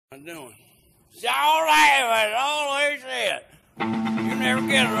I'm doing. It's all right, it's always it. You never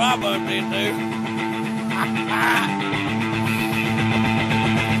get a rob up there, dude.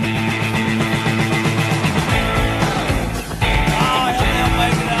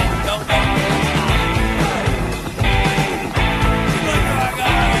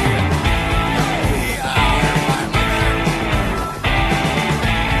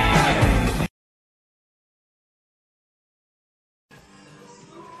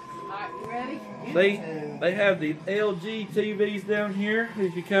 They have the LG TVs down here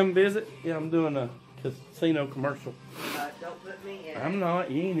if you come visit. Yeah, I'm doing a casino commercial. Don't put me in. I'm not.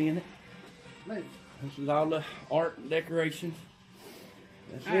 You ain't in it. Move. This is all the art and decorations.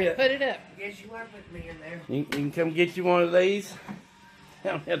 That's all right, it. put it up. Guess you are putting me in there. You can come get you one of these.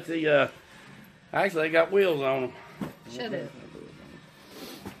 Down at the, actually, they got wheels on them. Shut up.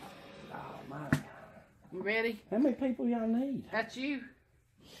 Oh, my. You ready? How many people y'all need? That's you.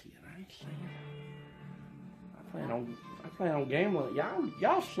 Shit, I ain't saying. I plan on gambling.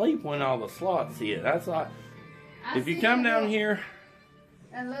 Y'all sleep when all the slots hit. That's like, if you come down here.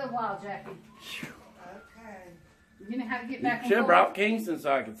 In a little while, Jackie. Okay. You know how to get back. You should have brought Kingston so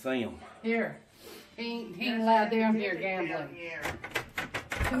I could see him. Here. He ain't allowed down here gambling.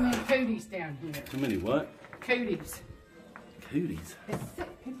 Too many cooties down here. Too many what? Cooties. Cooties? It's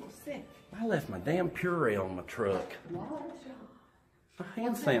sick. People sick. I left my damn Puree on my truck. My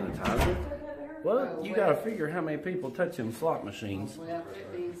hand sanitizer. Well, you gotta figure how many people touch them slot machines. Well,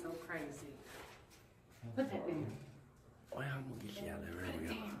 it being so crazy. Put that down. Well, I'm gonna get you out of there. There we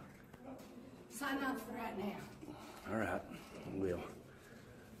go. Sign up for right now. All right, I will.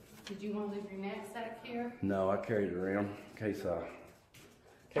 Did you want to leave your knapsack here? No, I carried it around in case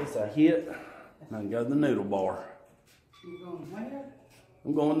I hit. And I can go to the noodle bar. You going where?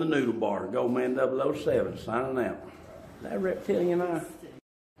 I'm going to the noodle bar. Goldman007 signing out. That reptilian eye.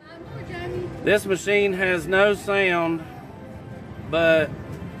 This machine has no sound, but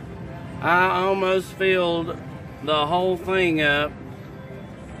I almost filled the whole thing up.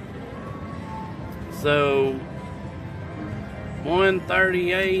 So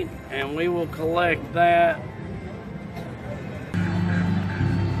 138, and we will collect that.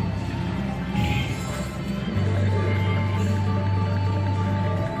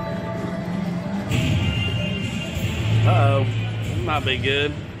 Uh-oh, this might be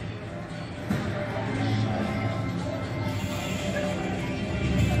good.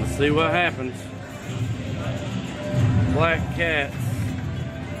 Let's see what happens. Black cats.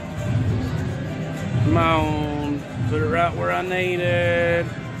 Come on, put it right where I need it.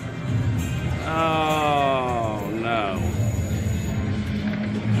 Oh, no.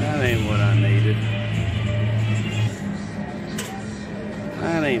 That ain't what I needed.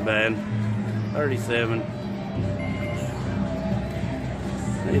 That ain't bad. 37.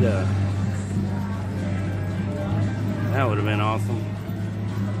 That would have been awesome.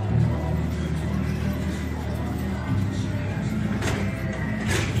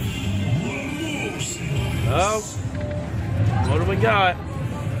 Oh, what do we got?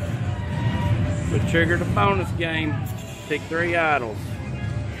 We triggered a bonus game. Pick 3 idols.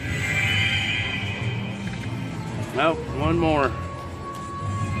 Nope, one more.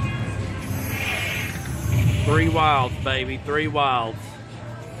 3 wilds, baby, 3 wilds.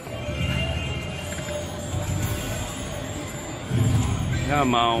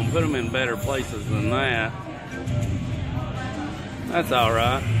 Come on, put them in better places than that. That's all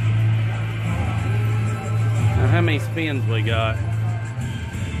right. Now, how many spins we got?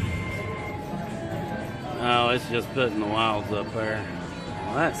 Oh, it's just putting the wilds up there.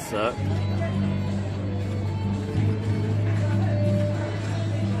 Well, that sucked.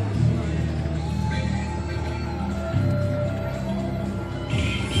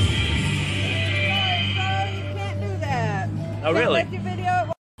 Oh, really?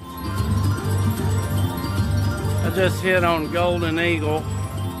 I just hit on Golden Eagle.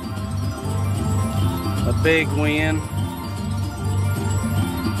 A big win.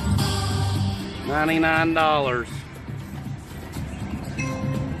 $99.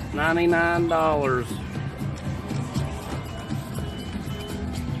 $99.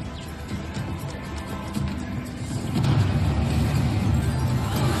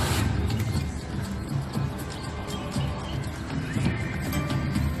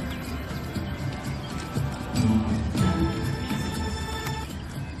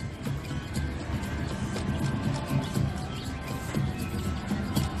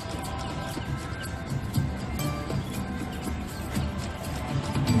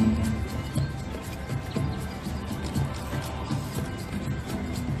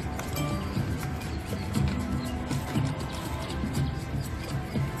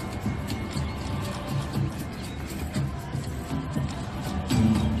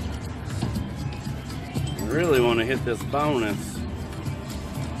 Really want to hit this bonus.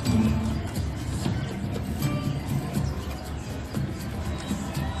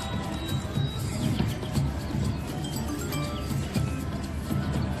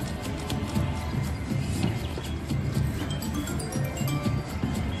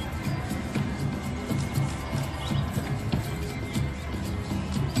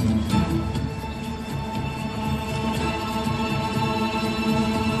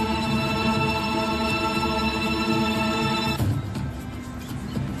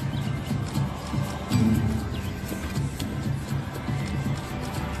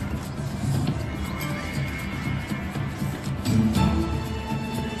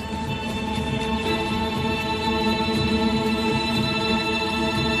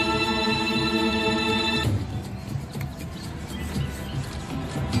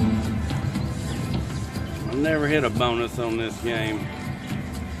 Never hit a bonus on this game.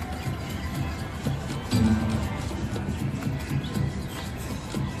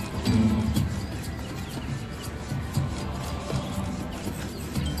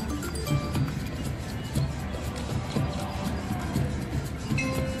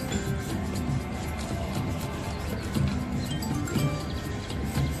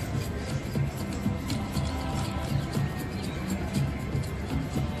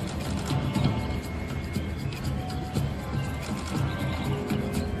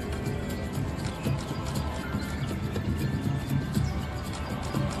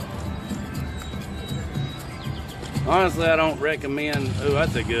 Honestly, I don't recommend. Ooh,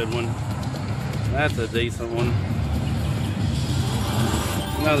 that's a good one. That's a decent one.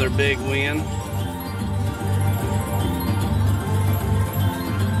 Another big win.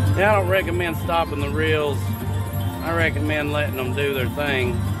 Yeah, I don't recommend stopping the reels. I recommend letting them do their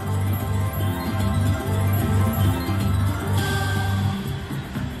thing.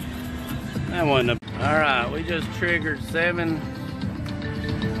 That wasn't a... All right, we just triggered seven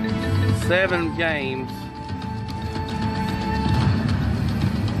games.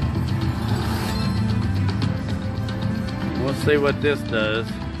 We'll see what this does.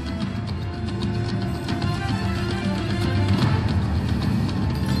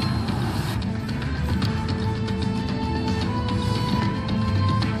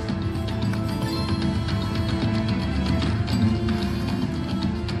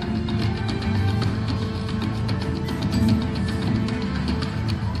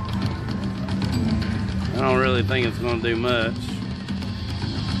 I don't really think it's going to do much.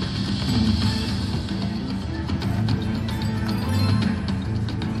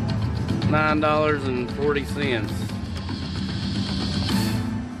 $9.40.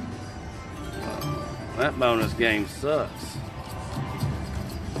 That bonus game sucks.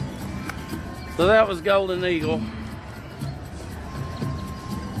 So that was Golden Eagle.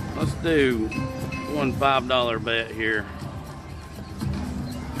 Let's do one $5 bet here.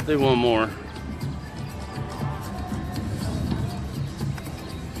 Let's do one more.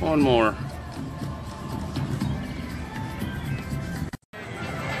 One more.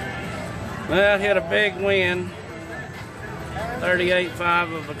 That hit a big win.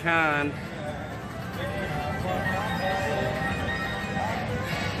 38.5 of a kind.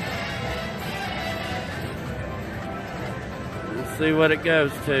 Let's see what it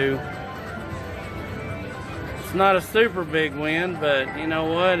goes to. It's not a super big win, but you know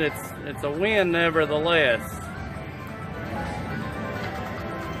what? It's a win nevertheless.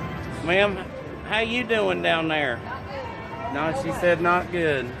 Ma'am, how you doing down there? No, she said not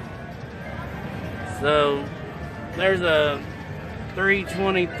good. So there's a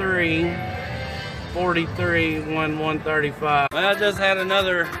 323, 43, 135. Well, I just had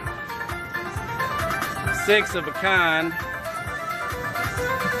another 6 of a kind.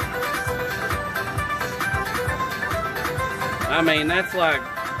 I mean, that's like,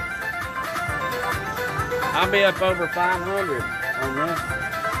 I'll be up over 500 on this.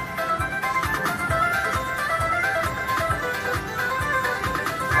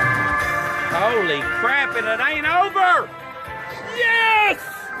 Holy crap, and it ain't over! Yes!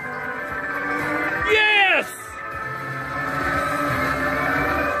 Yes!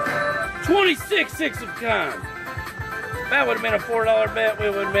 26 6 of a kind. If that would have been a $4 bet, we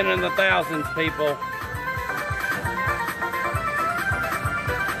would have been in the thousands, people.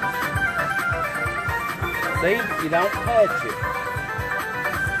 See, you don't touch it.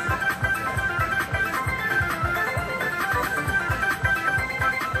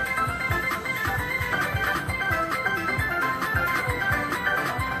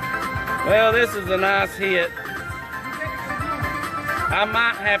 Well, this is a nice hit. I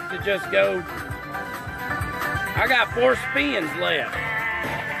might have to just go. I got 4 spins left.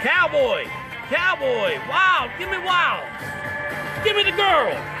 Cowboy, Cowboy. Wild. Give me wild. Give me the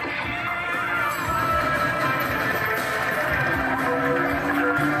girl.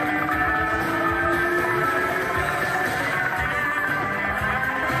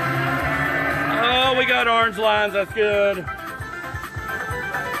 Oh, we got orange lines. That's good.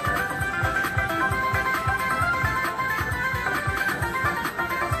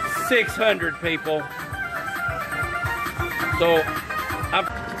 $600 people. So,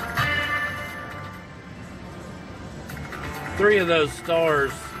 three of those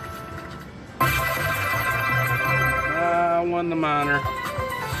stars. I won the minor.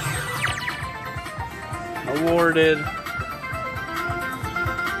 Awarded.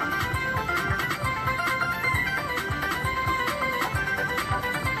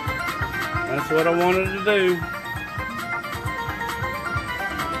 That's what I wanted to do.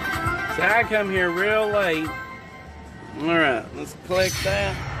 So I come here real late. All right, let's click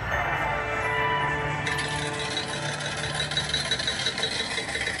that.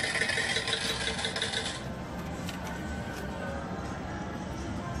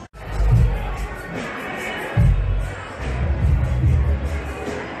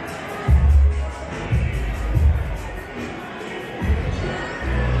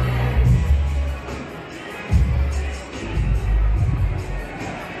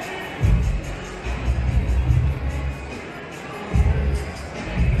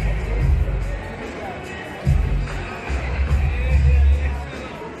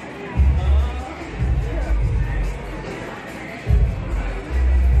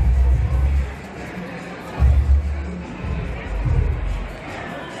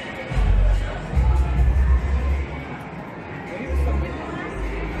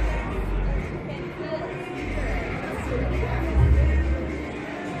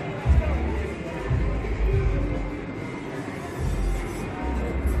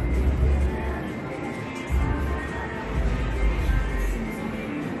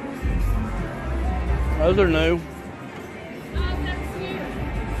 Those are new.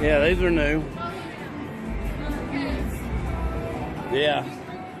 Yeah, these are new. Yeah.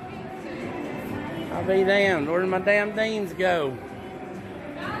 I'll be damned. Where did my damn beans go?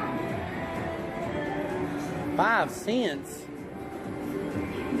 5 cents.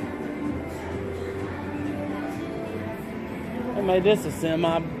 They made this a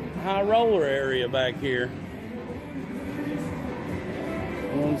semi-high roller area back here.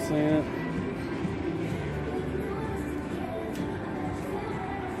 1 cent.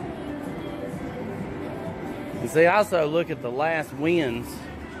 And see, also look at the last wins.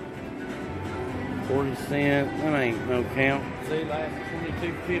 40 cent. That ain't no count. See, last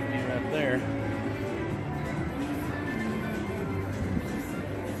 22.50 right there.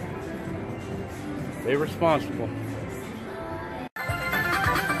 Be responsible.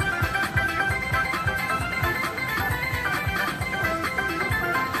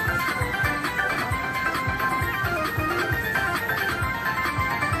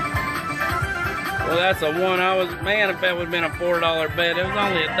 Well, that's a one. Man, if that would have been a $4 bet. It was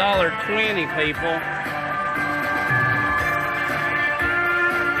only $1.20, people.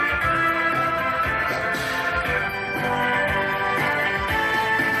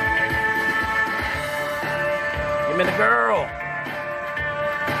 Give me the girl.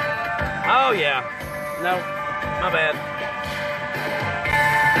 Oh, yeah. No, my bad.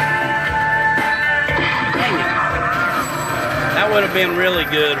 That would have been really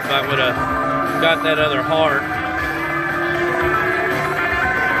good if I would have got that other heart.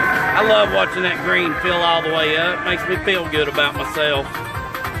 I love watching that green fill all the way up. Makes me feel good about myself.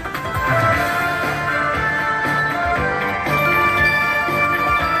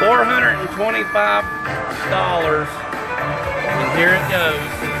 $425. And here it goes.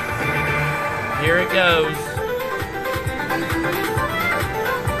 Here it goes.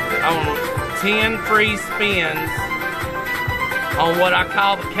 On 10 free spins on what I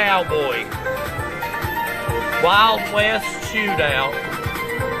call the cowboy. Wild West Shootout.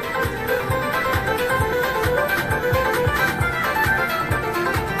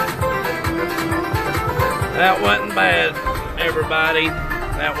 That wasn't bad, everybody.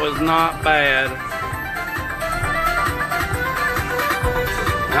 That was not bad.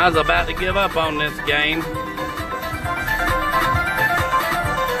 I was about to give up on this game.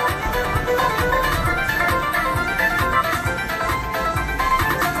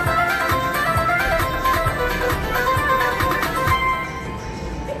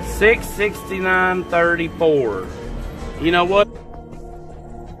 $669.34. You know what?